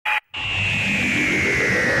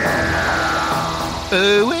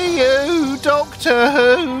Ooh, Doctor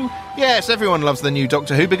Who! Yes, everyone loves the new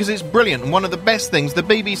Doctor Who because it's brilliant and one of the best things the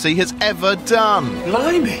BBC has ever done.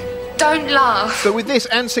 Blimey! Don't laugh. But with this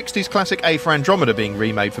and 60s classic A for Andromeda being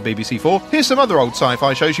remade for BBC4, here's some other old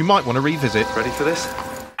sci-fi shows you might want to revisit. Ready for this?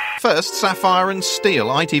 First, Sapphire Steel,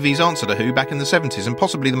 ITV's answer to Who back in the 70s and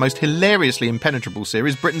possibly the most hilariously impenetrable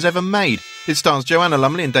series Britain's ever made. It stars Joanna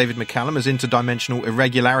Lumley and David McCallum as interdimensional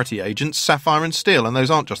irregularity agents Sapphire Steel, and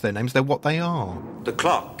those aren't just their names, they're what they are. The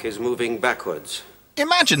clock is moving backwards.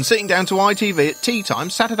 Imagine sitting down to ITV at tea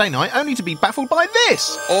time Saturday night only to be baffled by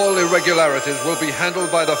this. All irregularities will be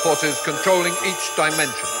handled by the forces controlling each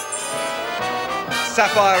dimension.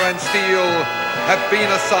 Sapphire and Steel have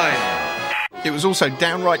been assigned. It was also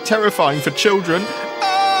downright terrifying for children.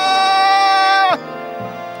 Ah!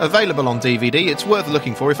 Available on DVD, it's worth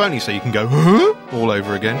looking for, if only so you can go, huh? All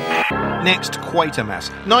over again. Next,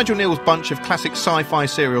 Quatermass. Nigel Neal's bunch of classic sci-fi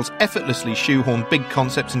serials effortlessly shoehorned big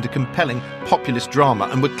concepts into compelling, populist drama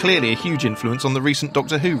and were clearly a huge influence on the recent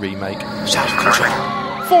Doctor Who remake. It's out of control.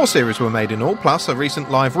 4 series were made in all, plus a recent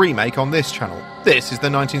live remake on this channel. This is the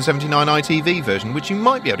 1979 ITV version, which you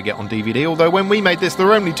might be able to get on DVD, although when we made this there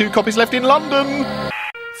were only 2 copies left in London.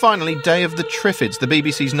 Finally, Day of the Triffids, the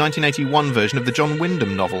BBC's 1981 version of the John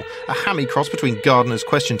Wyndham novel, a hammy cross between Gardener's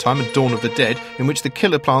Question Time and Dawn of the Dead, in which the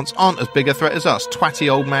killer plants aren't as big a threat as us, twatty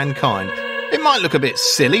old mankind. It might look a bit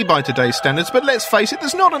silly by today's standards, but let's face it,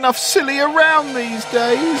 there's not enough silly around these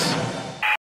days.